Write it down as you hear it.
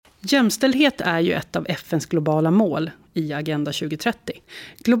Jämställdhet är ju ett av FNs globala mål i Agenda 2030.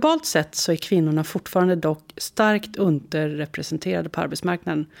 Globalt sett så är kvinnorna fortfarande dock starkt underrepresenterade på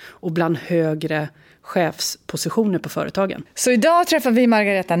arbetsmarknaden och bland högre chefspositioner på företagen. Så idag träffar vi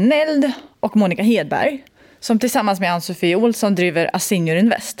Margareta Neld och Monica Hedberg som tillsammans med Ann-Sofie Olsson driver Asynjur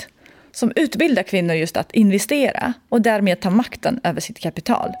Invest, som utbildar kvinnor just att investera och därmed ta makten över sitt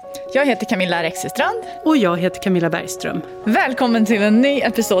kapital. Jag heter Camilla Rexestrand. Och jag heter Camilla Bergström. Välkommen till en ny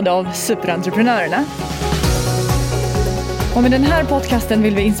episod av Superentreprenörerna. Och med den här podcasten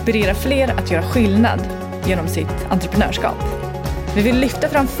vill vi inspirera fler att göra skillnad genom sitt entreprenörskap. Vi vill lyfta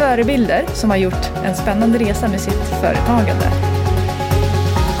fram förebilder som har gjort en spännande resa med sitt företagande.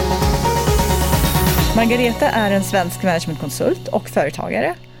 Margareta är en svensk managementkonsult och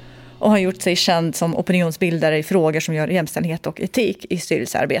företagare och har gjort sig känd som opinionsbildare i frågor som gör jämställdhet och etik i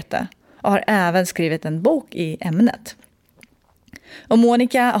styrelsearbete och har även skrivit en bok i ämnet. Och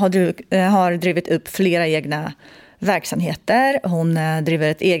Monica har drivit upp flera egna verksamheter. Hon driver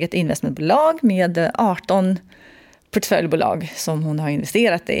ett eget investmentbolag med 18 portföljbolag som hon har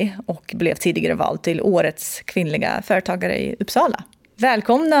investerat i och blev tidigare vald till årets kvinnliga företagare i Uppsala.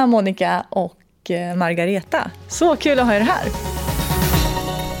 Välkomna Monica och Margareta. Så kul att ha er här.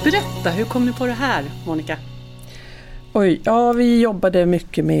 Berätta, hur kom ni på det här, Monica? Vi jobbade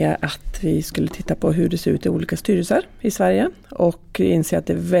mycket med att vi skulle titta på hur det ser ut i olika styrelser i Sverige och inse att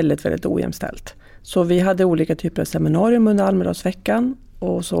det är väldigt, väldigt ojämställt. Så vi hade olika typer av seminarium under Almedalsveckan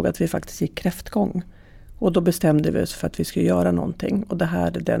och såg att vi faktiskt gick kräftgång. Och då bestämde vi oss för att vi skulle göra någonting. Och det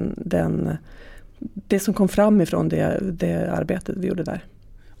här är det som kom fram ifrån det arbetet vi gjorde där.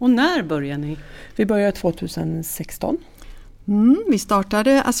 Och när började ni? Vi började 2016. Vi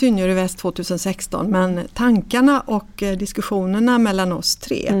startade Asynjur Invest 2016, men tankarna och diskussionerna mellan oss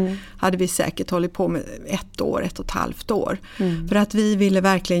tre hade vi säkert hållit på med 1 år, 1,5 år. För att vi ville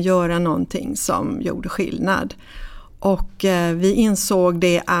verkligen göra någonting som gjorde skillnad. Och vi insåg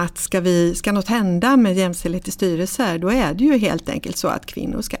det att ska något hända med jämställdhet i styrelser, då är det ju helt enkelt så att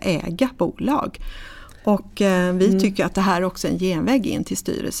kvinnor ska äga bolag. Och vi tycker att det här är också en genväg in till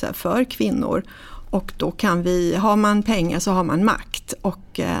styrelser för kvinnor. Och då har man pengar så har man makt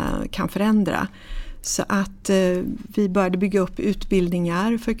och kan förändra. Så att vi började bygga upp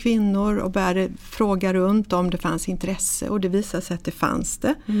utbildningar för kvinnor och började fråga runt om det fanns intresse. Och det visade sig att det fanns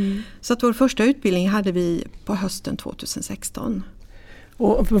det. Så att vår första utbildning hade vi på hösten 2016.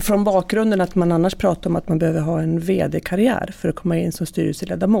 Och från bakgrunden att man annars pratar om att man behöver ha en vd-karriär för att komma in som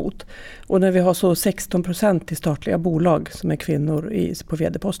styrelseledamot. Och när vi har så 16% i statliga bolag som är kvinnor på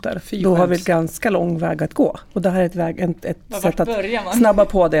vd-poster, då har vi en ganska lång väg att gå. Och det här är ett sätt att snabba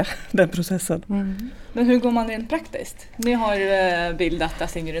på den processen. Men hur går man rent praktiskt? Ni har bildat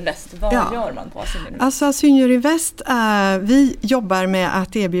Asynjur Invest. Vad gör man på Asynjur Invest? Alltså Asynjur Invest, vi jobbar med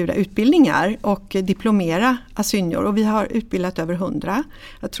att erbjuda utbildningar och diplomera asynjor. Och vi har utbildat över 100.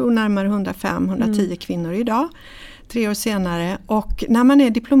 Jag tror närmare 105-110 kvinnor idag. 3 år senare. Och när man är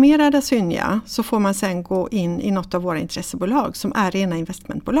diplomerad asynja så får man sen gå in i något av våra intressebolag som är rena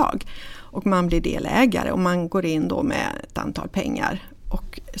investmentbolag. Och man blir delägare och man går in då med ett antal pengar.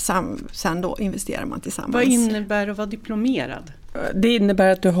 Och sen då investerar man tillsammans. Vad innebär det att vara diplomerad? Det innebär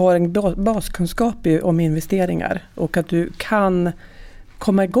att du har en baskunskap om investeringar och att du kan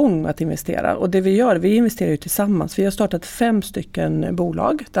komma igång att investera. Och det vi investerar ju tillsammans. Vi har startat 5 stycken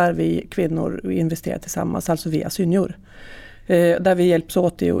bolag där vi kvinnor investerar tillsammans, alltså via Asynjur. Där vi hjälps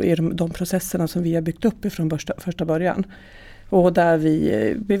åt i de processerna som vi har byggt upp ifrån första början. Och där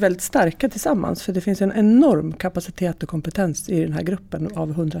vi blir väldigt starka tillsammans, för det finns en enorm kapacitet och kompetens i den här gruppen av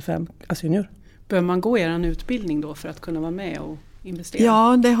 105 asynjur. Behöver man gå er utbildning då för att kunna vara med och investera?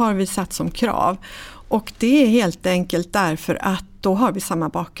 Ja, det har vi satt som krav. Och det är helt enkelt därför att då har vi samma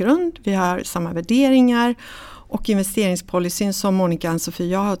bakgrund, vi har samma värderingar och investeringspolicyn som Monica, Ann-Sofie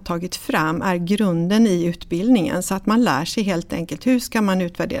och jag har tagit fram är grunden i utbildningen. Så att man lär sig helt enkelt hur ska man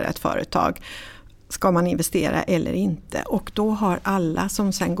utvärdera ett företag. Ska man investera eller inte? Och då har alla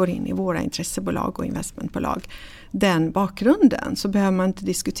som sen går in i våra intressebolag och investmentbolag den bakgrunden, så behöver man inte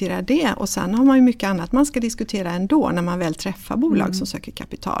diskutera det. Och sen har man ju mycket annat man ska diskutera ändå när man väl träffar bolag som söker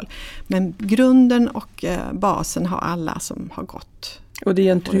kapital. Men grunden och basen har alla som har gått. Och det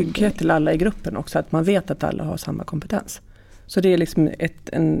är en trygghet till alla i gruppen också, att man vet att alla har samma kompetens. Så det är liksom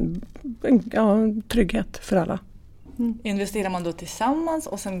en trygghet för alla. Investerar man då tillsammans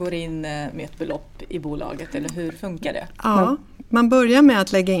och sen går in med ett belopp i bolaget, eller hur funkar det? Ja, man börjar med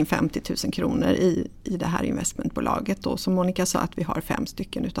att lägga in 50 000 kronor i det här investmentbolaget då, som Monica sa att vi har 5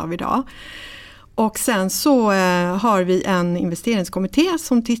 stycken utav idag. Och sen så har vi en investeringskommitté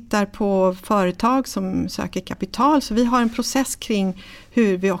som tittar på företag som söker kapital. Så vi har en process kring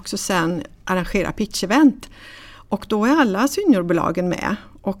hur vi också sen arrangerar pitch-event. Och då är alla seniorbolagen med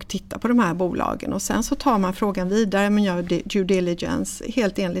och tittar på de här bolagen. Och sen så tar man frågan vidare, man gör due diligence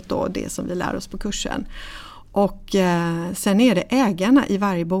helt enligt då det som vi lär oss på kursen. Och sen är det ägarna i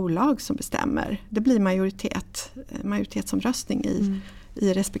varje bolag som bestämmer. Det blir majoritetsomröstning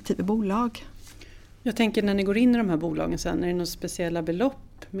i respektive bolag. Jag tänker när ni går in i de här bolagen sen, är det några speciella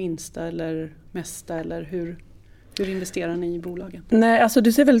belopp, minsta eller mesta, eller hur investerar ni i bolagen? Nej, alltså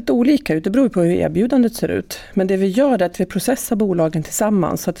det ser väldigt olika ut. Det beror på hur erbjudandet ser ut. Men det vi gör är att vi processar bolagen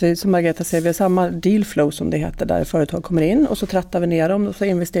tillsammans. Så att vi, som Margareta säger, vi har samma deal flow som det heter, där företag kommer in och så trattar vi ner dem och så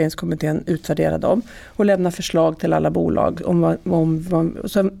investeringskommittén utvärderar dem och lämnar förslag till alla bolag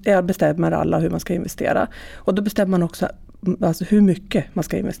så bestämmer alla hur man ska investera. Och då bestämmer man också alltså hur mycket man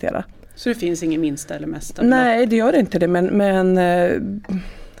ska investera. Så det finns ingen minsta eller mesta? Nej, det gör inte det, men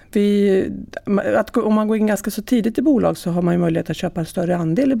om man går in ganska så tidigt i bolag så har man ju möjlighet att köpa en större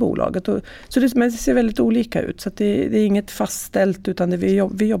andel i bolaget. Så det ser väldigt olika ut. Så att det är inget fastställt, utan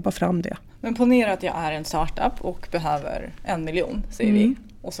vi jobbar fram det. Men ponera att jag är en startup och behöver 1 miljon, säger vi.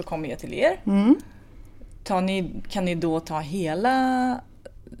 Och så kommer jag till er. Kan ni då ta hela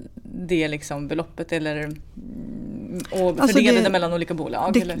det liksom beloppet och fördela det mellan olika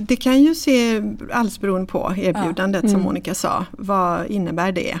bolag? Det kan ju se alls beroende på erbjudandet som Monica sa. Vad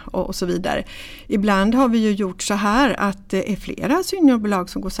innebär det och så vidare. Ibland har vi ju gjort så här att det är flera seniorbolag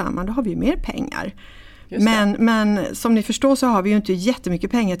som går samman. Då har vi ju mer pengar. Men som ni förstår så har vi ju inte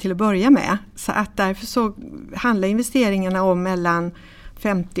jättemycket pengar till att börja med. Så att därför så handlar investeringarna om mellan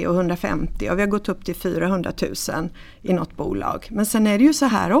 50 och 150 och vi har gått upp till 400 000 i något bolag. Men sen är det ju så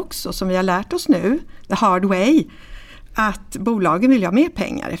här också som vi har lärt oss nu, the hard way, att bolagen vill ha mer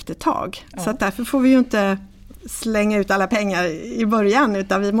pengar efter ett tag. Ja. Så att därför får vi ju inte slänga ut alla pengar i början,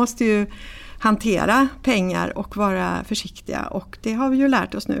 utan vi måste ju hantera pengar och vara försiktiga. Och det har vi ju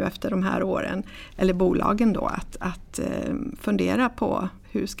lärt oss nu efter de här åren, eller bolagen då, att fundera på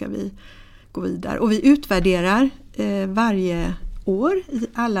hur ska vi gå vidare. Och vi utvärderar varje år i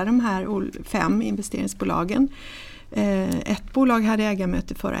alla de här 5 investeringsbolagen. Ett bolag hade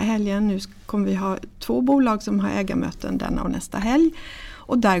ägarmöte förra helgen. Nu kommer vi ha 2 bolag som har ägarmöten denna och nästa helg.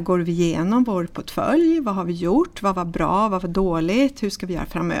 Och där går vi igenom vår portfölj. Vad har vi gjort? Vad var bra? Vad var dåligt? Hur ska vi göra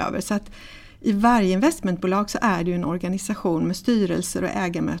framöver? Så att i varje investmentbolag så är det ju en organisation med styrelser och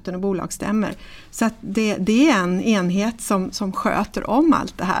ägarmöten och bolagsstämmer. Så att det är en enhet som sköter om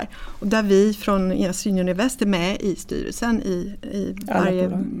allt det här. Och där vi från Senior Invest är med i styrelsen i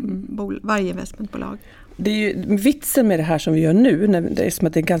varje investmentbolag. Det är ju vitsen med det här som vi gör nu, när det är som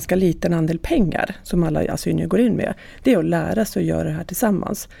att det är en ganska liten andel pengar som alla assyrier går in med. Det är att lära sig att göra det här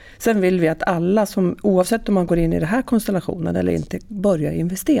tillsammans. Sen vill vi att alla, som oavsett om man går in i den här konstellationen eller inte, börjar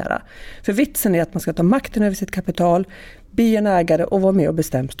investera. För vitsen är att man ska ta makten över sitt kapital, bli en ägare och vara med och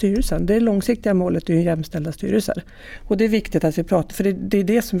bestämma styrelsen. Det är långsiktiga målet i jämställda styrelser. Och det är viktigt att vi pratar, för det är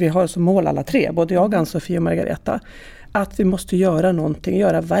det som vi har som mål alla tre, både jag, Ann-Sofie och Margareta. Att vi måste göra någonting,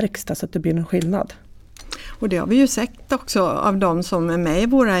 göra verkstad så att det blir en skillnad. Och det har vi ju sett också av de som är med i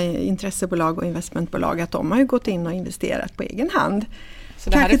våra intressebolag och investmentbolag, att de har ju gått in och investerat på egen hand. Så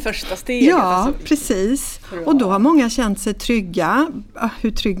det här är första steget? Ja, alltså, precis. Och då har många känt sig trygga,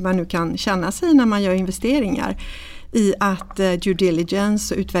 hur trygg man nu kan känna sig när man gör investeringar, i att due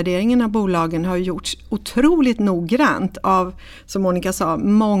diligence och utvärderingen av bolagen har gjorts otroligt noggrant av, som Monica sa,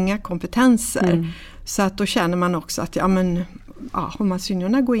 många kompetenser. Så att då känner man också att om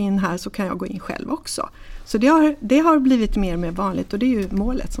seniorerna går in här så kan jag gå in själv också. Så det har blivit mer och mer vanligt, och det är ju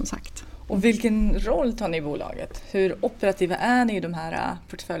målet som sagt. Och vilken roll tar ni i bolaget? Hur operativa är ni i de här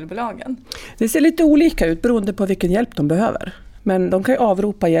portföljbolagen? Det ser lite olika ut beroende på vilken hjälp de behöver. Men de kan ju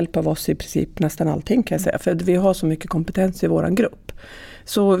avropa hjälp av oss i princip nästan allting, kan jag säga. För vi har så mycket kompetens i vår grupp.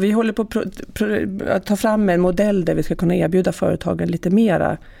 Så vi håller på att ta fram en modell där vi ska kunna erbjuda företagen lite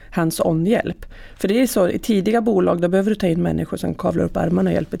mera hands-on hjälp. För det är så, i tidiga bolag då behöver du ta in människor som kavlar upp ärmarna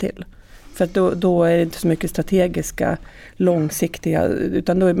och hjälper till. För att då är det inte så mycket strategiska, långsiktiga,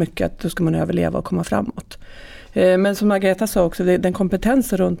 utan då är mycket att då ska man överleva och komma framåt. Men som Margareta sa också, den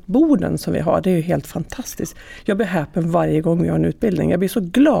kompetensen runt borden som vi har, det är ju helt fantastiskt. Jag blir häpen varje gång vi har en utbildning. Jag blir så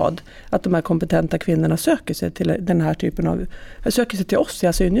glad att de här kompetenta kvinnorna söker sig till den här typen av, söker sig till oss i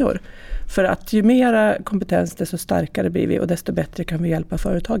Asynjor. För att ju mera kompetens, desto starkare blir vi och desto bättre kan vi hjälpa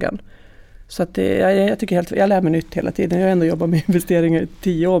företagen. Så att jag tycker jag lär mig nytt hela tiden. Jag har ändå jobbat med investeringar i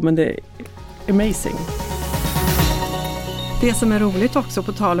 10 år, men det är amazing. Det som är roligt också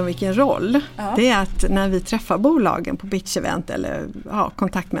på tal om vilken roll, det är att när vi träffar bolagen på pitch-event eller har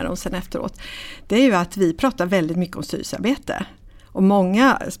kontakt med dem sen efteråt, det är ju att vi pratar väldigt mycket om styrelsearbete. Och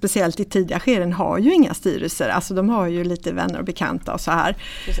många, speciellt i tidiga skeden, har ju inga styrelser. Alltså de har ju lite vänner och bekanta och så här.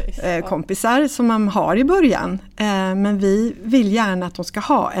 Kompisar som man har i början. Men vi vill gärna att de ska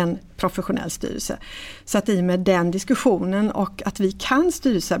ha en professionell styrelse. Så att i med den diskussionen och att vi kan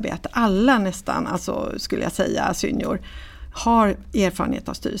styrelsearbete, alla nästan, alltså skulle jag säga, senior, har erfarenhet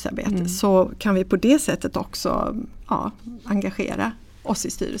av styrelsearbete. Så kan vi på det sättet också engagera oss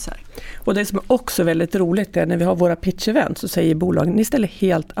i styrelser. Och det som är också väldigt roligt är när vi har våra pitch-event så säger bolagen, ni ställer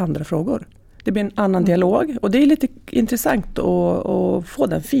helt andra frågor. Det blir en annan dialog och det är lite intressant att få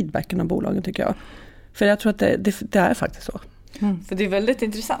den feedbacken av bolagen tycker jag. För jag tror att det är faktiskt så. För det är väldigt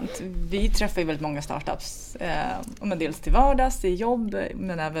intressant. Vi träffar ju väldigt många startups, dels till vardags, i jobb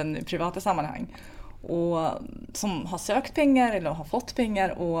men även i privata sammanhang. Och som har sökt pengar eller har fått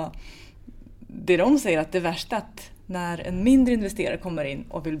pengar och det de säger att det värsta att när en mindre investerare kommer in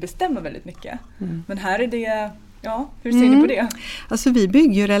och vill bestämma väldigt mycket. Men här är det, hur ser ni på det? Alltså vi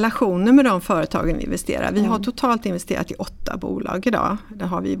bygger ju relationer med de företagen vi investerar. Vi har totalt investerat i 8 bolag idag. Det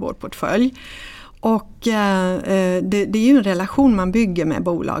har vi i vår portfölj. Och det är ju en relation man bygger med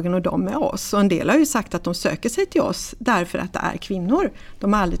bolagen och de med oss. Och en del har ju sagt att de söker sig till oss därför att det är kvinnor.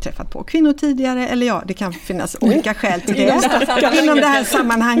 De har aldrig träffat på kvinnor tidigare. Eller det kan finnas olika skäl till det. Inom det här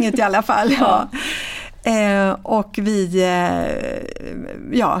sammanhanget i alla fall. Ja. Och vi,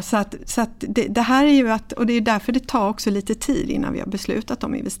 så att det här är ju att, och det är därför det tar också lite tid innan vi har beslutat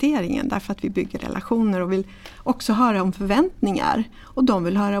om investeringen, därför att vi bygger relationer och vill också höra om förväntningar och de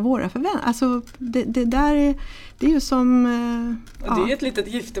vill höra våra förväntningar. Alltså det där är, det är ju som... och det är ett litet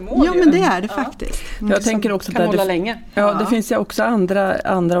giftermål. Ja, men det är det faktiskt. Jag tänker också kan hålla länge. Ja, det finns ju också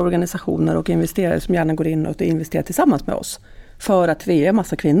andra organisationer och investerare som gärna går in och investerar tillsammans med oss. För att vi är en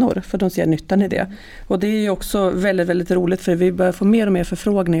massa kvinnor, för de ser nyttan i det. Och det är ju också väldigt, väldigt roligt för vi börjar få mer och mer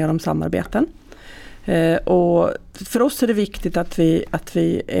förfrågningar om samarbeten. Och för oss är det viktigt att vi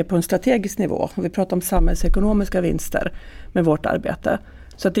är på en strategisk nivå. Vi pratar om samhällsekonomiska vinster med vårt arbete.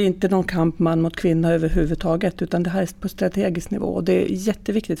 Så att det är inte någon kamp man mot kvinnor överhuvudtaget utan det här är på strategisk nivå. Och det är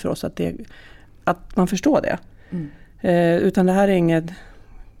jätteviktigt för oss att man förstår det. Utan det här är inget...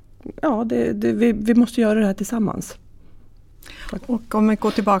 vi måste göra det här tillsammans. Och om vi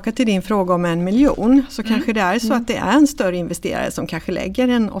går tillbaka till din fråga om 1 miljon så kanske det är så att det är en större investerare som kanske lägger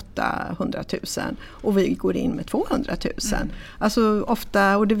en 800 000 och vi går in med 200 000. Alltså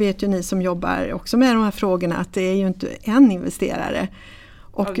ofta, och det vet ju ni som jobbar också med de här frågorna, att det är ju inte en investerare.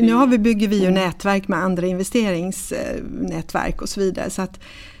 Och nu bygger vi ju nätverk med andra investeringsnätverk och så vidare så att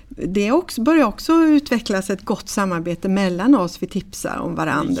det börjar också utvecklas ett gott samarbete mellan oss, vi tipsar om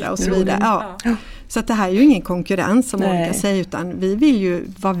varandra och så vidare. Ja. Så att det här är ju ingen konkurrens som Monica säger utan vi vill ju,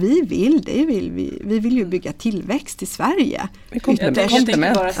 vad vi vill, vi vill ju bygga tillväxt i Sverige. Jag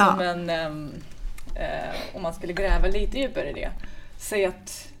tänker bara som om man skulle gräva lite djupare i det. Säg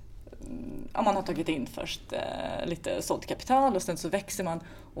att man har tagit in först lite sålt kapital och sen så växer man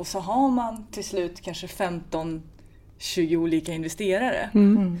och så har man till slut kanske 15-20 olika investerare.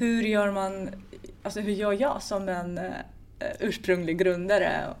 Hur gör man, alltså hur gör jag som en ursprunglig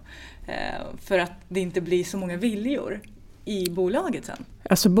grundare för att det inte blir så många viljor i bolaget sen?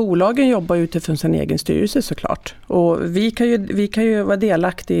 Alltså bolagen jobbar utifrån sin egen styrelse såklart. Och vi kan ju vara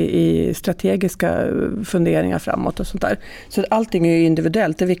delaktiga i strategiska funderingar framåt och sånt där. Så allting är ju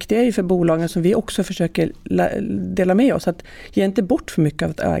individuellt. Det viktiga är ju för bolagen som vi också försöker dela med oss att ge inte bort för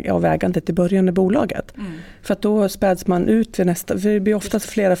mycket av ägandet i början av bolaget. För att då späds man ut vid nästa, för det blir oftast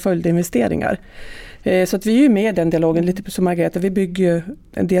flera följdinvesteringar. Så att vi är ju med i den dialogen, lite som Margareta, vi bygger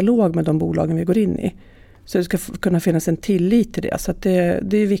en dialog med de bolagen vi går in i. Så det ska kunna finnas en tillit till det. Så att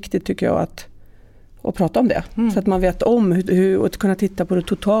det är viktigt tycker jag att prata om det. Så att man vet om hur och att kunna titta på det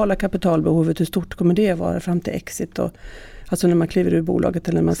totala kapitalbehovet, hur stort kommer det vara fram till exit och alltså när man kliver ur bolaget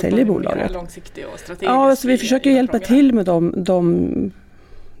eller när man säljer bolaget. Långsiktig och strategisk. Ja, så vi försöker hjälpa till med de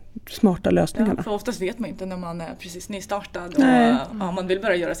smarta lösningarna. Ja, för oftast vet man inte när man är precis nystartad och man vill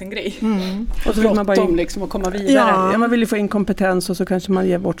bara göra sin grej. Och så vill man bara liksom att komma vidare. Ja, man vill ju få in kompetens och så kanske man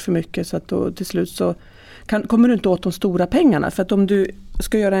ger bort för mycket så att då till slut så kommer du inte åt de stora pengarna. För att om du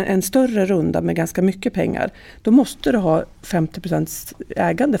ska göra en större runda med ganska mycket pengar då måste du ha 50%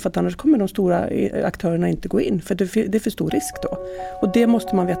 ägande för att annars kommer de stora aktörerna inte gå in. För det är för stor risk då. Och det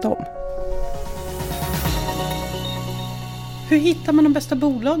måste man veta om. Hur hittar man de bästa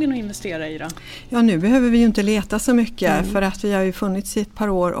bolagen att investera i då? Ja, nu behöver vi ju inte leta så mycket för att vi har ju funnits i ett par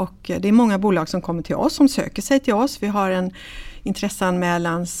år och det är många bolag som kommer till oss, som söker sig till oss. Vi har en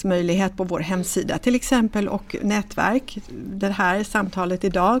intresseanmälansmöjlighet på vår hemsida till exempel och nätverk. Det här samtalet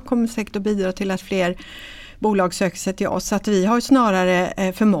idag kommer säkert att bidra till att fler bolag söker sig till oss. Så att vi har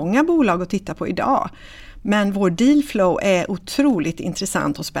snarare för många bolag att titta på idag. Men vår dealflow är otroligt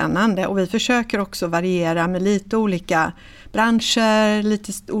intressant och spännande och vi försöker också variera med lite olika branscher,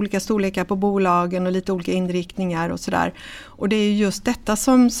 lite olika storlekar på bolagen och lite olika inriktningar och sådär. Och det är just detta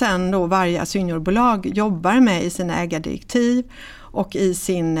som sen då varje seniorbolag jobbar med i sina ägardirektiv och i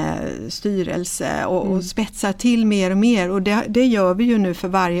sin styrelse och spetsar till mer och mer. Och det gör vi ju nu för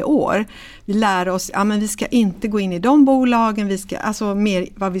varje år. Vi lär oss, men vi ska inte gå in i de bolagen, alltså mer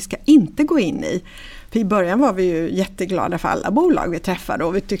vad vi ska inte gå in i. För i början var vi ju jätteglada för alla bolag vi träffade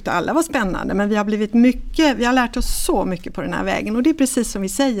och vi tyckte alla var spännande. Men vi har lärt oss så mycket på den här vägen. Och det är precis som vi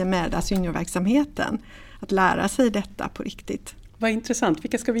säger med seniorverksamheten. Att lära sig detta på riktigt. Vad intressant.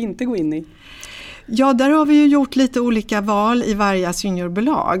 Vilka ska vi inte gå in i? Ja, där har vi ju gjort lite olika val i varje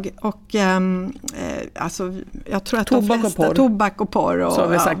seniorbolag. Och alltså, jag tror att tobak och porr. Och, så har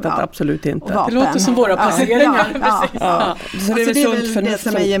vi sagt att absolut inte. Det låter som våra placeringar. Ja. Så det är väl det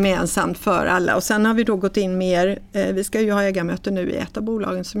som är gemensamt för alla. Och sen har vi då gått in mer, vi ska ju ha ägarmöte nu i ett av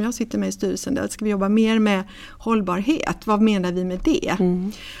bolagen som jag sitter med i styrelsen. Där ska vi jobba mer med hållbarhet. Vad menar vi med det?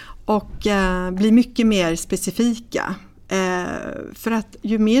 Och bli mycket mer specifika. För att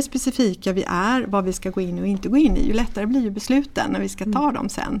ju mer specifika vi är vad vi ska gå in och inte gå in i, ju lättare blir ju besluten när vi ska ta dem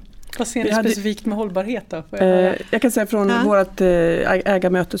sen. Vad ser ni specifikt med hållbarhet då? Jag kan säga från vårt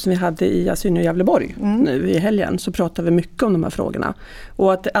ägarmöte som vi hade i Asynio Gävleborg nu i helgen, så pratar vi mycket om de här frågorna.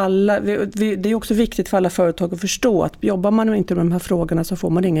 Och att det är också viktigt för alla företag att förstå att jobbar man inte med de här frågorna så får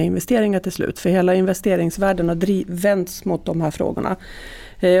man inga investeringar till slut. För hela investeringsvärlden har vänts mot de här frågorna.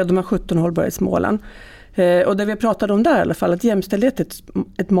 Och de här 17 hållbarhetsmålen. Och det vi pratade om där i alla fall, att jämställdhet är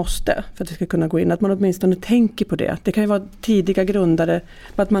ett måste för att vi ska kunna gå in. Att man åtminstone tänker på det. Det kan ju vara tidiga grundare,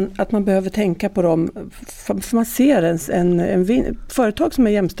 att man behöver tänka på dem. För man ser företag som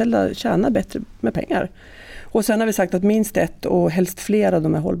är jämställda tjänar bättre med pengar. Och sen har vi sagt att minst ett och helst flera av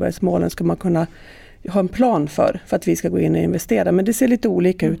de här hållbarhetsmålen ska man kunna ha en plan för att vi ska gå in och investera. Men det ser lite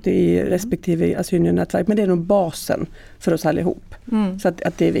olika ut i respektive Asynio-nätverk. Men det är nog basen för oss allihop. Så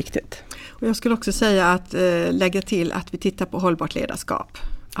att det är viktigt. Och jag skulle också säga att lägga till att vi tittar på hållbart ledarskap.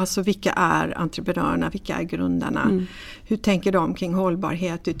 Alltså vilka är entreprenörerna, vilka är grundarna? Hur tänker de kring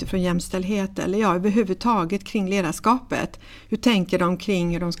hållbarhet utifrån jämställdhet? Eller överhuvudtaget kring ledarskapet. Hur tänker de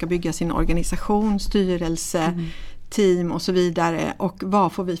kring hur de ska bygga sin organisation, styrelse, team och så vidare. Och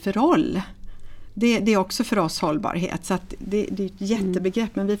vad får vi för roll? Det är också för oss hållbarhet, så att det är ett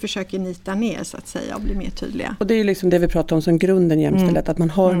jättebegrepp, men vi försöker nita ner så att säga och bli mer tydliga. Och det är liksom det vi pratar om som grunden jämställdhet, att man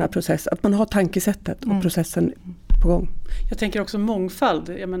har den här processen, att man har tankesättet och processen på gång. Jag tänker också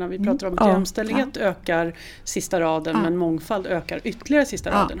mångfald. Jag menar, vi pratar om att jämställdhet ökar sista raden, men mångfald ökar ytterligare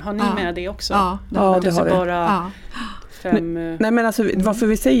sista raden. Har ni med det också? Ja, det har vi. Bara Nej, men alltså, varför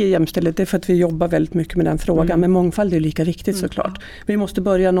vi säger jämställdhet är för att vi jobbar väldigt mycket med den frågan. Men mångfald är ju lika viktigt såklart. Vi måste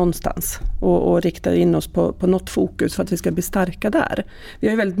börja någonstans och rikta in oss på något fokus för att vi ska bli starka där. Vi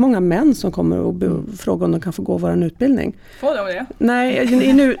har ju väldigt många män som kommer och frågar om de kan få gå vår utbildning. Får de det?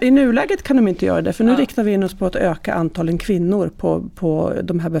 Nej, i nuläget kan de inte göra det. För nu riktar vi in oss på att öka antalen kvinnor på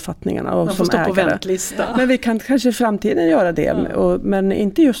de här befattningarna. Och man får som stå på väntlista. Men vi kan kanske i framtiden göra det. Men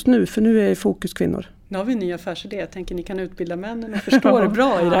inte just nu, för nu är fokus kvinnor. Nu har vi en ny affärsidé. Jag tänker ni kan utbilda männen och förstå det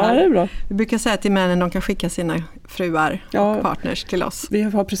bra i det här. Ja, det är bra. Vi brukar säga till männen de kan skicka sina fruar och partners till oss. Vi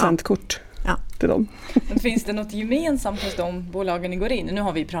har presentkort till dem. Men finns det något gemensamt hos de bolagen ni går in? Nu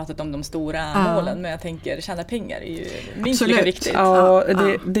har vi pratat om de stora målen, men jag tänker tjäna pengar är ju minst lika viktigt. Ja,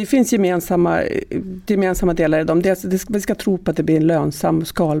 det finns gemensamma delar i dem. Vi ska tro på att det blir en lönsam,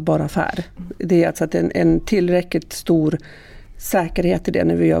 skalbar affär. Det är alltså att en tillräckligt stor säkerhet i det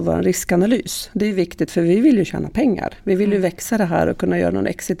när vi gör vår riskanalys. Det är viktigt för vi vill ju tjäna pengar. Vi vill ju växa det här och kunna göra någon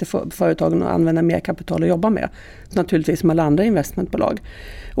exit i företagen och använda mer kapital att jobba med. Naturligtvis som alla andra investmentbolag.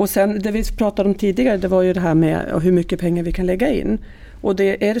 Och sen det vi pratade om tidigare, det var ju det här med hur mycket pengar vi kan lägga in. Och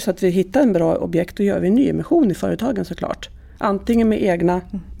det är det så att vi hittar en bra objekt och gör vi en nyemission i företagen såklart. Antingen med egna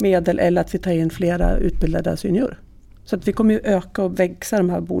medel eller att vi tar in flera utbildade seniorer. Så att vi kommer ju öka och växa de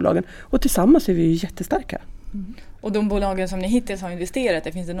här bolagen. Och tillsammans är vi ju jättestarka. Och de bolagen som ni hittills har investerat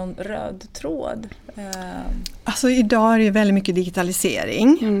i, finns det någon röd tråd? Alltså idag är det väldigt mycket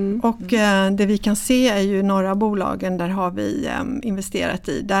digitalisering och det vi kan se är ju några bolagen där har vi investerat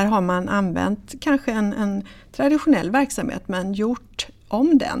i. Där har man använt kanske en traditionell verksamhet men gjort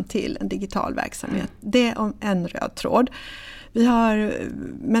om den till en digital verksamhet. Det är en röd tråd.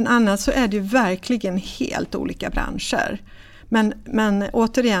 Men annars så är det ju verkligen helt olika branscher. Men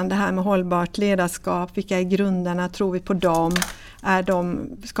återigen det här med hållbart ledarskap, vilka är grunderna, tror vi på dem?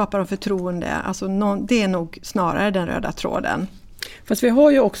 Skapar de förtroende? Alltså det är nog snarare den röda tråden. Fast vi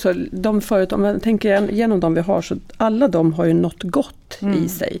har ju också de företag, om man tänker igenom de vi har, så alla de har ju något gott i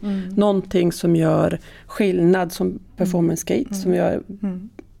sig. Någonting som gör skillnad, som Performance Gate som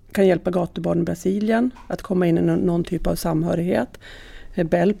kan hjälpa gatubarn i Brasilien att komma in i någon typ av samhörighet.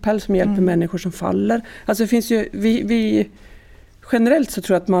 Bellpal som hjälper människor som faller. Alltså det finns ju, vi generellt så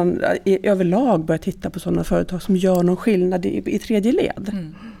tror jag att man överlag börjar titta på sådana företag som gör någon skillnad i tredje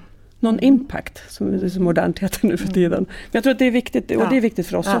led. Någon impact, som det är så modernt heter nu för tiden. Men jag tror att det är viktigt, och det är viktigt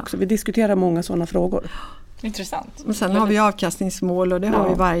för oss också. Vi diskuterar många sådana frågor. Intressant. Och sen har vi avkastningsmål, och det har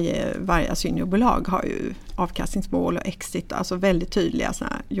vi varje Asynio-bolag har ju avkastningsmål och exit, alltså väldigt tydliga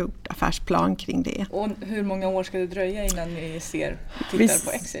gjort affärsplan kring det. Och hur många år ska det dröja innan ni tittar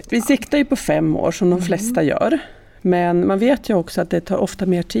på exit? Vi siktar ju på 5 år som de flesta gör. Men man vet ju också att det tar ofta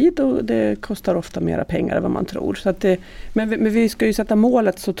mer tid och det kostar ofta mera pengar än vad man tror. Så att men vi ska ju sätta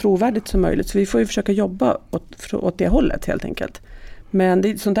målet så trovärdigt som möjligt, så vi får ju försöka jobba åt det hållet helt enkelt.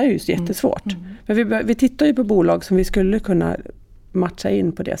 Men sånt där är ju jättesvårt. Men vi tittar ju på bolag som vi skulle kunna matcha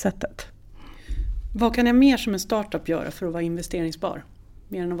in på det sättet. Vad kan jag mer som en startup göra för att vara investeringsbar?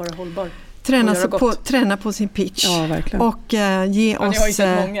 Mer än att vara hållbar? Träna på sin pitch. Ja, verkligen. Och ge oss... Ni har ju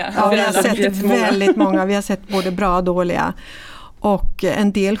sett många. Ja, vi har sett väldigt många. Vi har sett både bra och dåliga. Och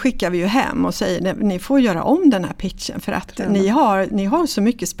en del skickar vi ju hem och säger ni får göra om den här pitchen, för att ni har så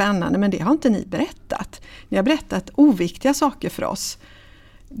mycket spännande, men det har inte ni berättat. Ni har berättat oviktiga saker för oss.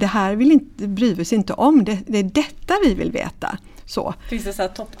 Det här bryr vi oss inte om. Det är detta vi vill veta. Så. Finns det så här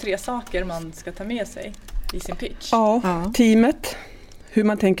topp 3 saker man ska ta med sig i sin pitch? Ja, teamet, hur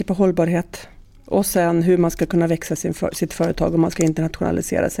man tänker på hållbarhet och sen hur man ska kunna växa sitt företag, om man ska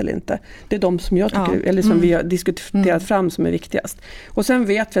internationaliseras eller inte. Det är de som jag tycker, eller som vi har diskuterat fram, som är viktigast. Och sen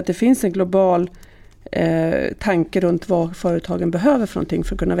vet vi att det finns en global tanke runt vad företagen behöver för någonting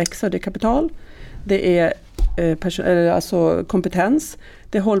för att kunna växa. Det är kapital, det är alltså kompetens,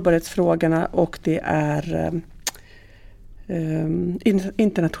 det är hållbarhetsfrågorna och det är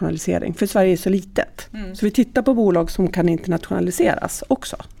internationalisering. För Sverige är så litet. Så vi tittar på bolag som kan internationaliseras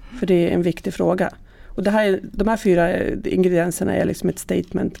också. För det är en viktig fråga. Och de här 4 ingredienserna är liksom ett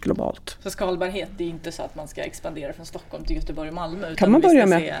statement globalt. Så skalbarhet, det är inte så att man ska expandera från Stockholm till Göteborg och Malmö. Utan kan man börja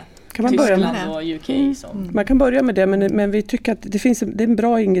med. Tyskland och UK. Man kan börja med det, men vi tycker att det är en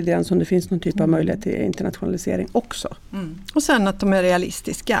bra ingrediens om det finns någon typ av möjlighet till internationalisering också. Och sen att de är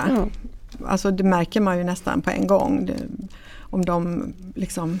realistiska. Ja. Alltså det märker man ju nästan på en gång. Om de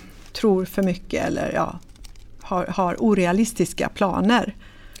liksom tror för mycket eller har orealistiska planer.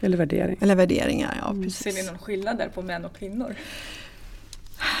 Eller värderingar. Ja, precis. Ser ni någon skillnad där på män och kvinnor?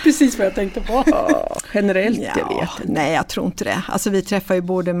 Precis vad jag tänkte på. Generellt, jag vet inte. Nej, jag tror inte det. Alltså vi träffar ju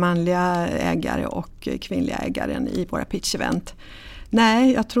både manliga ägare och kvinnliga ägare i våra pitch-event.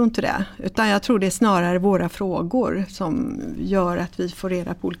 Nej, jag tror inte det. Utan jag tror det är snarare våra frågor som gör att vi får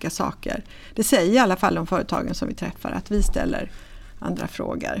reda på olika saker. Det säger i alla fall de företagen som vi träffar, att vi ställer andra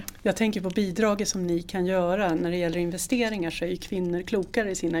frågor. Jag tänker på bidraget som ni kan göra när det gäller investeringar, så är ju kvinnor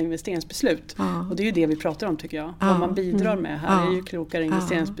klokare i sina investeringsbeslut. Ja. Och det är ju det vi pratar om, tycker jag. Vad man bidrar med här är ju klokare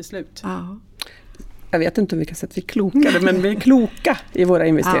investeringsbeslut. Ja. Jag vet inte om vi kan säga att vi är klokare, men vi är kloka i våra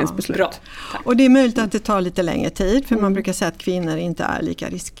investeringsbeslut. Bra. Och det är möjligt att det tar lite längre tid, för man brukar säga att kvinnor inte är lika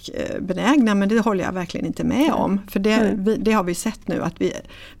riskbenägna, men det håller jag verkligen inte med om. För det har vi sett nu, att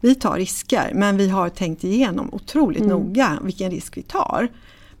vi tar risker, men vi har tänkt igenom otroligt noga vilken risk vi tar.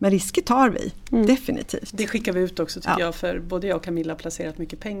 Men risker tar vi, definitivt. Det skickar vi ut också, tycker jag, för både jag och Camilla har placerat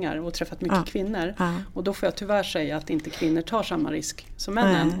mycket pengar och träffat mycket kvinnor. Och då får jag tyvärr säga att inte kvinnor tar samma risk som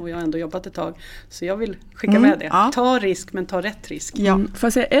männen, och jag har ändå jobbat ett tag. Så jag vill skicka med det. Ta risk, men ta rätt risk. Får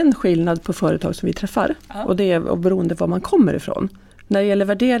jag säga en skillnad på företag som vi träffar, och det är beroende på var man kommer ifrån. När det gäller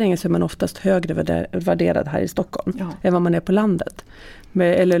värderingen så är man oftast högre värderad här i Stockholm än vad man är på landet.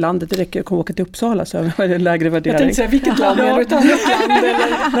 Eller landet, det räcker att åka till Uppsala så är det lägre värdering. Jag tänkte säga, vilket land är det?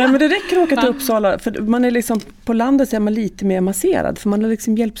 Nej, men det räcker att åka till Uppsala. För man är liksom, på landet så är man lite mer masserad. För man har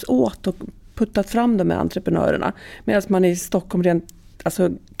liksom hjälps åt och puttat fram de här entreprenörerna. Medan man i Stockholm rent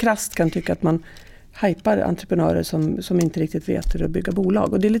krasst kan tycka att man hypar entreprenörer som inte riktigt vet hur att bygga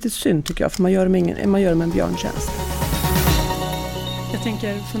bolag. Och det är lite synd, tycker jag, för man gör dem en björntjänst. Jag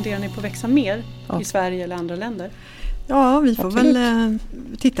tänker, funderar ni på att växa mer i Sverige eller andra länder? Ja, vi får väl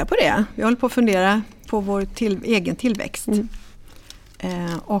titta på det. Vi håller på att fundera på vår egen tillväxt.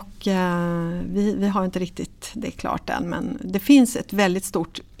 Vi har inte riktigt det klart än, men det finns ett väldigt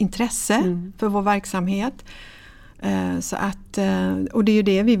stort intresse för vår verksamhet. Så att, och det är ju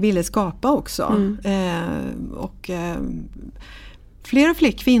det vi ville skapa också. Fler och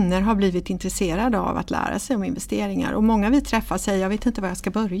fler kvinnor har blivit intresserade av att lära sig om investeringar. Och många vi träffar säger, jag vet inte var jag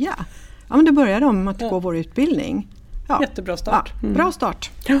ska börja. Ja, men då börjar de att gå vår utbildning. Ja. Jättebra start. Ja, bra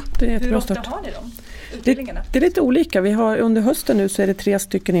start. Ja, det är jättebra Hur ofta start. har ni dem? Utbildningarna? Det är lite olika. Vi har, under hösten nu så är det 3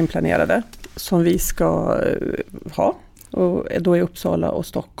 stycken inplanerade som vi ska ha. Och då är Uppsala och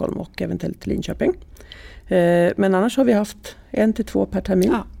Stockholm och eventuellt Linköping. Men annars har vi haft 1 till 2 per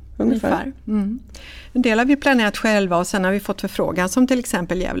termin. Ja, ungefär. En del har vi planerat själva och sen har vi fått förfrågan som till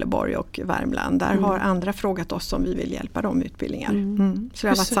exempel Gävleborg och Värmland. Där har andra frågat oss om vi vill hjälpa dem med utbildningar. Så det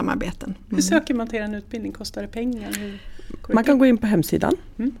har varit samarbeten. Hur söker man till en utbildning? Kostar det pengar? Man kan gå in på hemsidan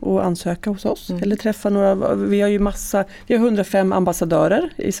och ansöka hos oss. Eller träffa några. Vi har 105 ambassadörer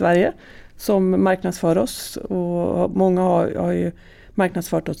i Sverige som marknadsför oss. Och många har ju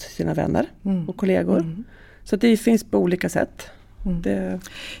marknadsfört oss till sina vänner och kollegor. Så det finns på olika sätt.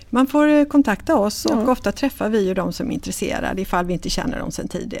 Man får kontakta oss och ofta träffar vi ju de som är intresserade ifall vi inte känner dem sedan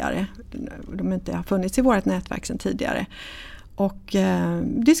tidigare. De inte har funnits i vårt nätverk sedan tidigare. Och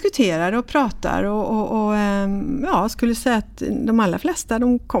diskuterar och pratar och skulle säga att de allra flesta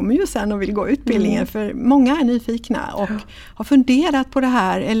de kommer ju sen och vill gå utbildningen för många är nyfikna och har funderat på det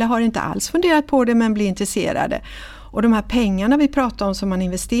här eller har inte alls funderat på det men blir intresserade. Och de här pengarna vi pratar om som man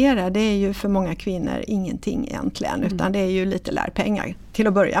investerar, det är ju för många kvinnor ingenting egentligen. Utan det är ju lite lärpengar till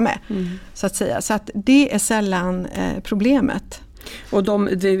att börja med. Så att säga. Så att det är sällan problemet. Och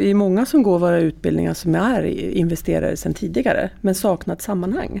det är många som går våra utbildningar som är investerare sedan tidigare. Men saknat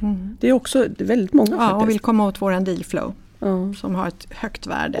sammanhang. Det är också väldigt många faktiskt. Ja, och vill komma åt våran dealflow. Som har ett högt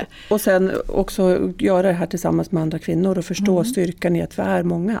värde. Och sen också göra det här tillsammans med andra kvinnor och förstå styrkan i att vi är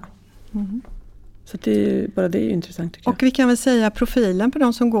många. Så det är intressant tycker jag. Och vi kan väl säga profilen på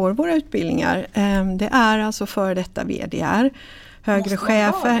de som går våra utbildningar. Det är alltså för detta VDR. Högre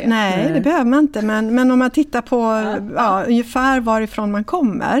chefer. Nej, det behöver man inte. Men om man tittar på ungefär varifrån man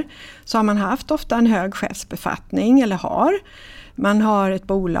kommer. Så har man haft ofta en hög chefsbefattning eller har. Man har ett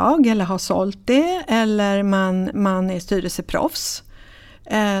bolag eller har sålt det. Eller man är styrelseproffs.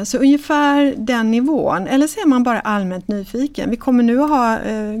 Så ungefär den nivån. Eller så är man bara allmänt nyfiken. Vi kommer nu att ha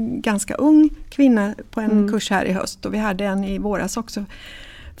ganska ung kvinna på en kurs här i höst. Och vi hade en i våras också.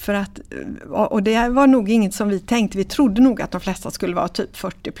 Och det var nog inget som vi tänkte. Vi trodde nog att de flesta skulle vara typ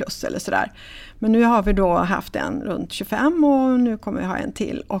 40 plus eller sådär. Men nu har vi då haft en runt 25 och nu kommer vi ha en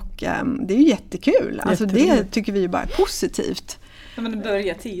till. Och det är ju jättekul. Alltså det tycker vi bara är positivt. Ja, men det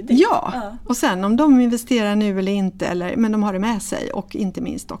börjar tidigt. Ja, och sen om de investerar nu eller inte, men de har det med sig och inte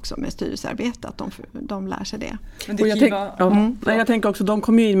minst också med styrelsearbete att de lär sig det. Men det jag tänker också, de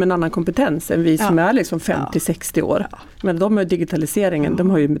kommer ju in med en annan kompetens än vi som är liksom 50-60 år. Ja. Men de med digitaliseringen, de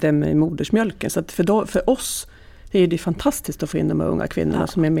har ju det med modersmjölken. Så att för oss är det fantastiskt att få in de här unga kvinnorna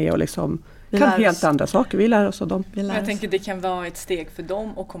som är med och liksom kan helt andra saker. Vi lär oss av dem. Jag tänker det kan vara ett steg för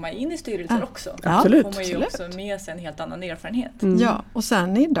dem att komma in i styrelser också. Absolut. Då får man ju också med sig en helt annan erfarenhet. Ja, och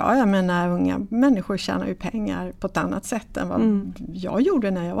sen idag, jag menar unga människor tjänar ju pengar på ett annat sätt än vad jag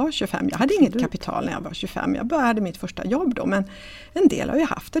gjorde när jag var 25. Jag hade inget kapital när jag var 25. Jag hade mitt första jobb då, men en del har ju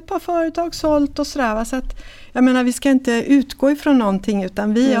haft ett par företag sålt och sådär. Så att, jag menar, vi ska inte utgå ifrån någonting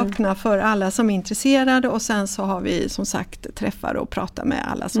utan vi är öppna för alla som är intresserade och sen så har vi som sagt träffar och pratar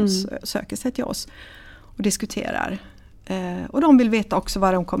med alla som söker sig till oss och diskuterar. Och de vill veta också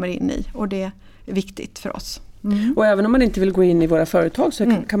vad de kommer in i och det är viktigt för oss. Och även om man inte vill gå in i våra företag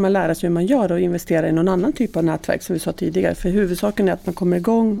så kan man lära sig hur man gör och investera i någon annan typ av nätverk som vi sa tidigare. För huvudsaken är att man kommer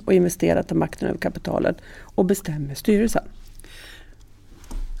igång och investerar till makten över kapitalet och bestämmer styrelsen.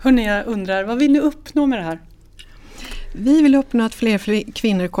 Hörrni, jag undrar, vad vill ni uppnå med det här? Vi vill uppnå att fler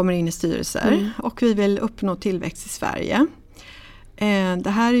kvinnor kommer in i styrelser och vi vill uppnå tillväxt i Sverige. Det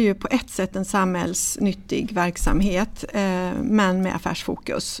här är ju på ett sätt en samhällsnyttig verksamhet men med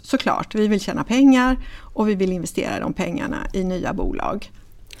affärsfokus. Såklart, vi vill tjäna pengar och vi vill investera de pengarna i nya bolag.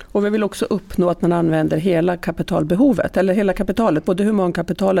 Och vi vill också uppnå att man använder hela kapitalbehovet, eller hela kapitalet, både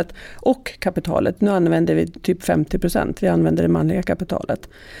humankapitalet och kapitalet. Nu använder vi typ 50%, vi använder det manliga kapitalet.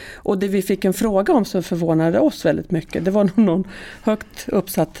 Och det vi fick en fråga om som förvånade oss väldigt mycket, det var någon högt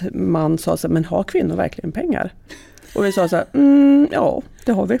uppsatt man sa så här, men har kvinnor verkligen pengar? Och vi sa så här, ja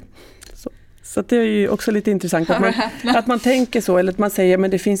det har vi. Så det är ju också lite intressant att man tänker så, eller att man säger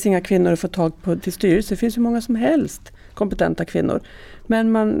men det finns inga kvinnor att få tag på till styrelse. Det finns ju många som helst kompetenta kvinnor.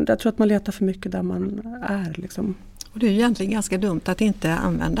 Men jag tror att man letar för mycket där man är. Liksom. Och det är ju egentligen ganska dumt att inte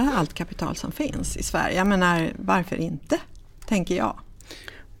använda allt kapital som finns i Sverige. Jag menar, varför inte, tänker jag.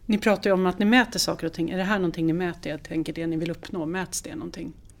 Ni pratar ju om att ni mäter saker och ting. Är det här någonting ni mäter? Jag tänker det ni vill uppnå. Mäts det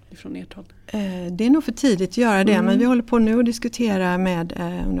någonting? ifrån ert håll? Det är nog för tidigt att göra det, men vi håller på nu att diskutera med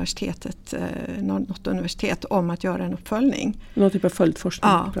universitetet, något universitet, om att göra en uppföljning. Någon typ av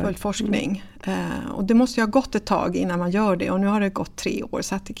följdforskning? Ja, följdforskning. Och det måste ju ha gått ett tag innan man gör det, och nu har det gått 3 år,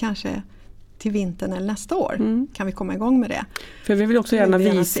 så att det kanske till vintern eller nästa år kan vi komma igång med det. För vi vill också gärna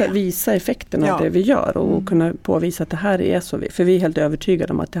visa effekten av det vi gör och kunna påvisa att det här är så. För vi är helt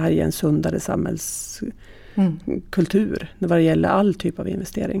övertygade om att det här är en sundare samhällskultur när det gäller all typ av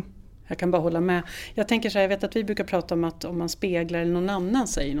investering. Jag kan bara hålla med. Jag tänker så här, jag vet att vi brukar prata om att om man speglar eller någon annan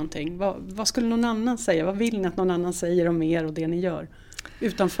säger någonting. Vad skulle någon annan säga? Vad vill ni att någon annan säger om er och det ni gör?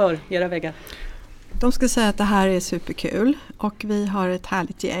 Utanför era väggar. De ska säga att det här är superkul och vi har ett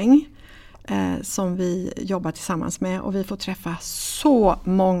härligt gäng som vi jobbar tillsammans med, och vi får träffa så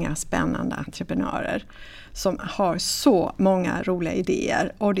många spännande entreprenörer som har så många roliga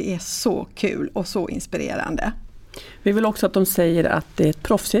idéer, och det är så kul och så inspirerande. Vi vill också att de säger att det är ett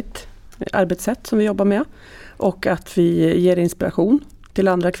proffsigt arbetssätt som vi jobbar med, och att vi ger inspiration till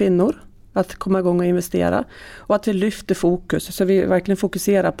andra kvinnor att komma igång och investera, och att vi lyfter fokus, så vi verkligen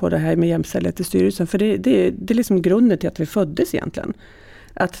fokuserar på det här med jämställdhet i styrelsen, för det är liksom grunden till att vi föddes egentligen.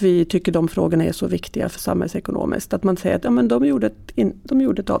 Att vi tycker de frågorna är så viktiga för samhällsekonomiskt. Att man säger att men de gjorde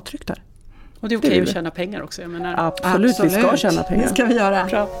ett avtryck där. Och det är okej att tjäna pengar också. Jag menar. Absolut, vi ska tjäna pengar. Det ska vi göra.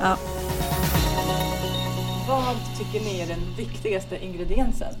 Ja. Vad tycker ni är den viktigaste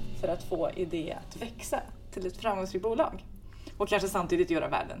ingrediensen för att få idé att växa till ett framgångsrikt bolag? Och kanske samtidigt göra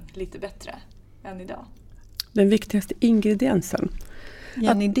världen lite bättre än idag? Den viktigaste ingrediensen?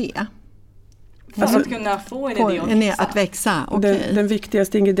 En idé. För att kunna få en idé att växa. Okay. Den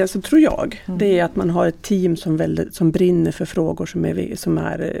viktigaste ingrediensen tror jag, det är att man har ett team som brinner för frågor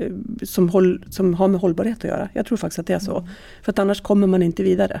som har med hållbarhet att göra. Jag tror faktiskt att det är så. För att annars kommer man inte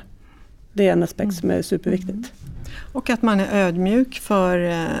vidare. Det är en aspekt som är superviktigt. Och att man är ödmjuk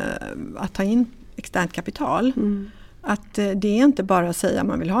för att ta in externt kapital. Att det är inte bara att säga att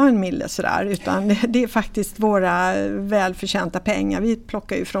man vill ha en mille sådär, utan det är faktiskt våra välförtjänta pengar. Vi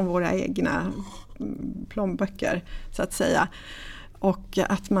plockar ju från våra egna plånböcker så att säga. Och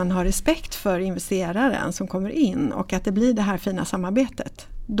att man har respekt för investeraren som kommer in, och att det blir det här fina samarbetet.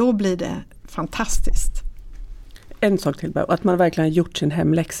 Då blir det fantastiskt. En sak till, att man verkligen har gjort sin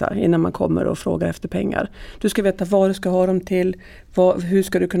hemläxa innan man kommer och frågar efter pengar. Du ska veta vad du ska ha dem till, hur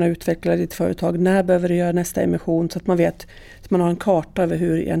ska du kunna utveckla ditt företag, när behöver du göra nästa emission, så att man vet, så man har en karta över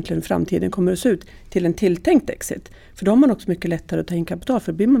hur egentligen framtiden kommer att se ut till en tilltänkt exit. För då har man också mycket lättare att ta in kapital,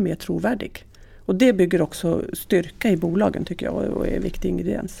 för då blir man mer trovärdig. Och det bygger också styrka i bolagen, tycker jag, och är en viktig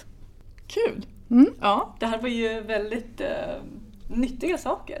ingrediens. Kul! Ja, det här var ju väldigt nyttiga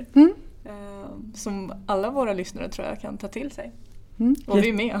saker. Som alla våra lyssnare tror jag kan ta till sig. Och vi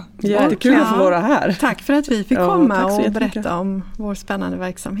är med. Jättekul att få vara här. Tack för att vi fick komma och berätta om vår spännande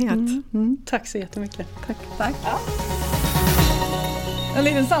verksamhet. Tack så jättemycket. Tack. Ja. En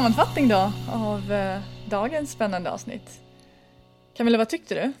liten sammanfattning då av dagens spännande avsnitt. Camilla, vad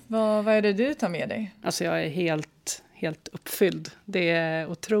tyckte du? Vad är det du tar med dig? Alltså jag är helt uppfylld. Det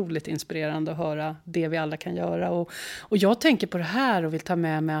är otroligt inspirerande att höra det vi alla kan göra. Och jag tänker på det här och vill ta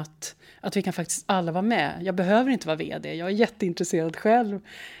med mig att vi kan faktiskt alla vara med. Jag behöver inte vara vd. Jag är jätteintresserad själv.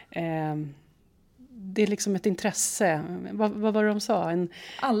 Det är liksom ett intresse. Vad var det de sa?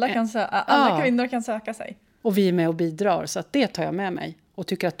 Alla kvinnor kan söka sig. Och vi är med och bidrar. Så att det tar jag med mig. Och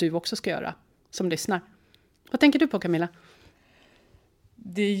tycker att du också ska göra som lyssnar. Vad tänker du på, Camilla?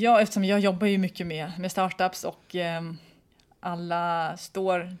 Eftersom jag jobbar ju mycket med startups och alla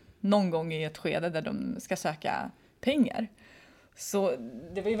står någon gång i ett skede där de ska söka pengar. Så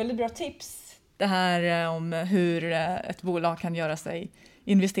det var ju väldigt bra tips det här om hur ett bolag kan göra sig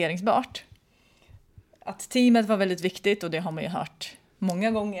investeringsbart. Att teamet var väldigt viktigt, och det har man ju hört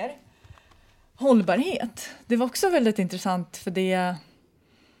många gånger. Hållbarhet, det var också väldigt intressant, för det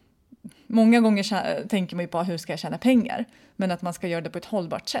många gånger tänker man ju på hur ska jag tjäna pengar, men att man ska göra det på ett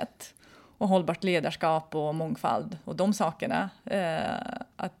hållbart sätt. Och hållbart ledarskap och mångfald och de sakerna,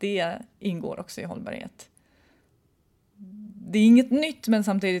 att det ingår också i hållbarhet. Det är inget nytt, men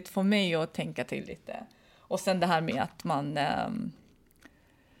samtidigt får mig att tänka till lite. Och sen det här med att man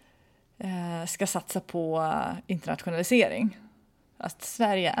ska satsa på internationalisering. Att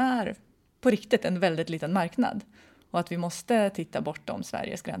Sverige är på riktigt en väldigt liten marknad. Och att vi måste titta bortom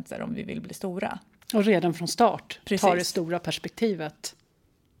Sveriges gränser om vi vill bli stora. Och redan från start ta det stora perspektivet.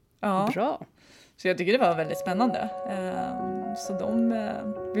 Ja. Bra. Så jag tycker det var väldigt spännande. Så de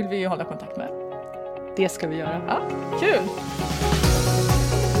vill vi ju hålla kontakt med. Det ska vi göra. Ja, kul!